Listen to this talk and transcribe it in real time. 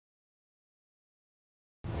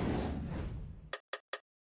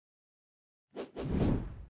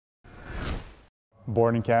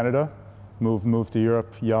born in Canada, moved to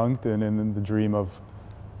Europe young, and in the dream of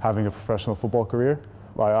having a professional football career.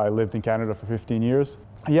 I lived in Canada for 15 years.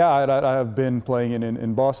 Yeah, I have been playing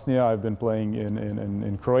in Bosnia, I've been playing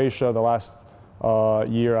in Croatia. The last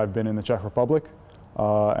year I've been in the Czech Republic,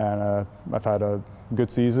 and I've had a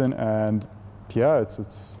good season, and yeah,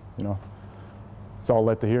 it's you know, it's all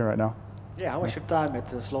led to here right now. Yeah, how was your time at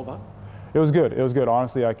Slovak? It was good. It was good.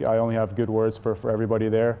 Honestly, I only have good words for everybody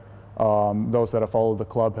there. Those that have followed the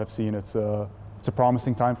club have seen it's a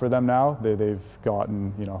promising time for them now. They've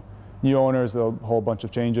gotten, you know, new owners, a whole bunch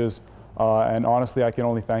of changes, and honestly, I can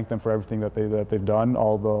only thank them for everything that they've done.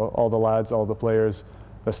 All the lads, all the players,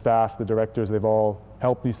 the staff, the directors, they've all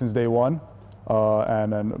helped me since day one.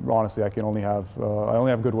 And honestly, I only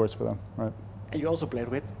have good words for them. Right. And you also played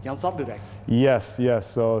with Jan Zandurek. Yes.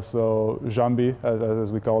 So Jambi, as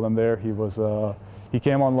we call him there, he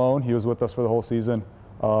came on loan. He was with us for the whole season.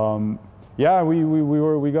 Yeah,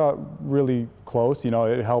 we got really close. You know,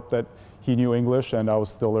 it helped that he knew English and I was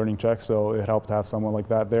still learning Czech, so it helped to have someone like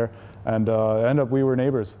that there. And ended up we were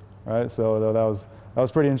neighbors, right? So that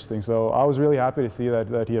was pretty interesting. So I was really happy to see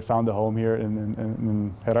that he had found a home here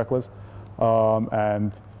in Heracles.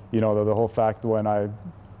 And you know, the whole fact when I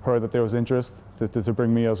heard that there was interest to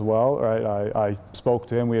bring me as well, right? I spoke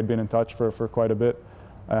to him. We had been in touch for quite a bit,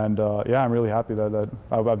 and yeah, I'm really happy that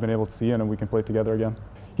I've been able to see him and we can play together again.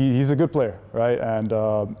 He's a good player, right? And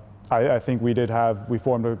I think we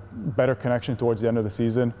formed a better connection towards the end of the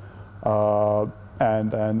season,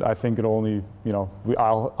 and I think it'll only, you know,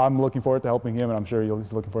 I'm looking forward to helping him, and I'm sure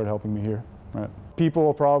he's looking forward to helping me here. Right? People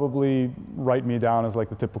will probably write me down as like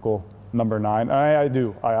the typical number 9. I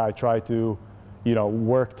do. I try to, you know,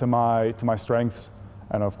 work to my strengths,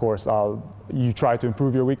 and of course you try to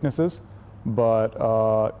improve your weaknesses, but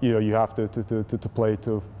you know, you have to play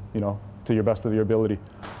to, you know, to your best of your ability.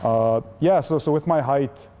 Yeah, so with my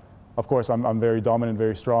height, of course I'm very dominant,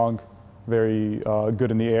 very strong, very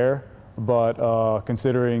good in the air, but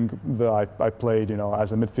considering that I played, you know,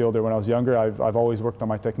 as a midfielder when I was younger, I've always worked on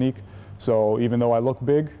my technique. So even though I look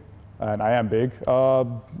big, and I am big,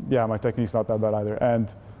 yeah, my technique's not that bad either. And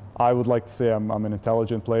I would like to say I'm an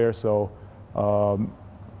intelligent player, so I'm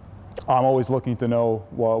always looking to know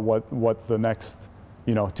what the next,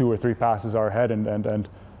 you know, 2 or 3 passes are ahead, and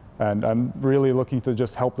I'm really looking to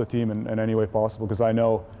just help the team in any way possible, because I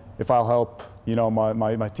know if I'll help, you know,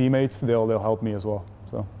 my teammates, they'll help me as well.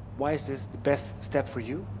 So why is this the best step for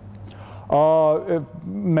you?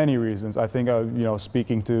 Many reasons. I think you know,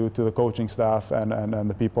 speaking to the coaching staff and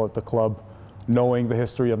the people at the club, knowing the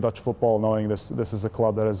history of Dutch football, knowing this is a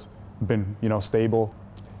club that has been, you know, stable.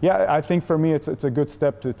 Yeah, I think for me it's a good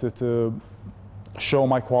step to show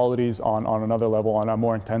my qualities on another level, on a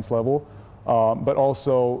more intense level, but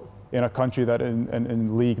also in a country that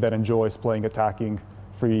in league that enjoys playing attacking,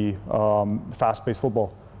 free, fast-paced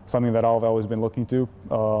football. Something that I've always been looking to.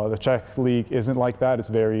 The Czech league isn't like that. It's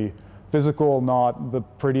very physical, not the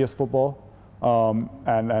prettiest football,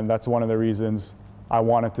 and that's one of the reasons I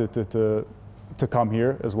wanted to come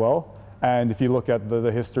here as well. And if you look at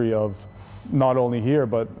the history of not only here,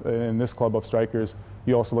 but in this club of strikers,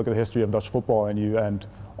 you also look at the history of Dutch football, and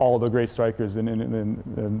all the great strikers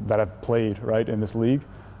that have played, right, in this league.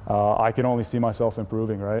 I can only see myself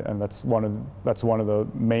improving, right, and that's one of the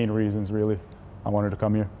main reasons really I wanted to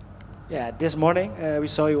come here. Yeah, this morning we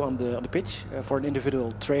saw you on the pitch for an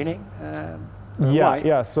individual training.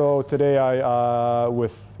 Yeah. So today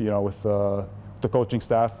with the coaching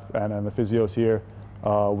staff and the physios here,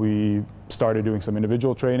 we started doing some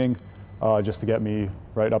individual training just to get me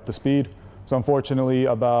right up to speed. So unfortunately,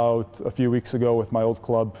 about a few weeks ago with my old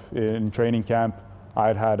club in training camp,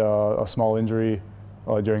 I had a small injury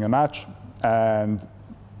during a match, and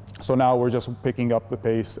so now we're just picking up the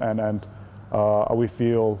pace, and we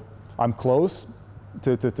feel I'm close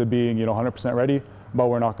to being, you know, 100% ready, but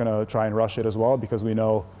we're not going to try and rush it as well, because we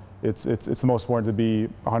know it's the most important to be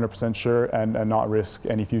 100% sure and not risk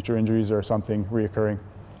any future injuries or something reoccurring.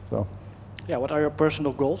 So, yeah, what are your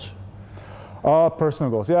personal goals? Personal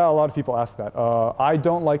goals, yeah, a lot of people ask that. I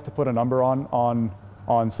don't like to put a number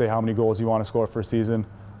on say how many goals you want to score for a season,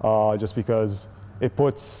 just because it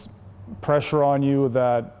puts pressure on you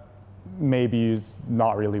that maybe is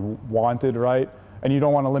not really wanted, right? And you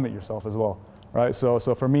don't want to limit yourself as well, right? So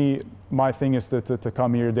for me, my thing is to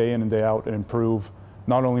come here day in and day out and improve,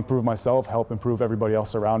 not only improve myself, help improve everybody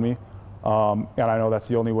else around me. And I know that's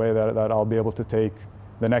the only way that I'll be able to take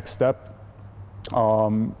the next step,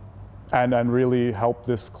 and really help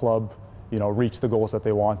this club, you know, reach the goals that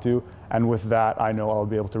they want to. And with that, I know I'll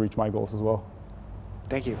be able to reach my goals as well.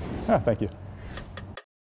 Thank you. Yeah, thank you.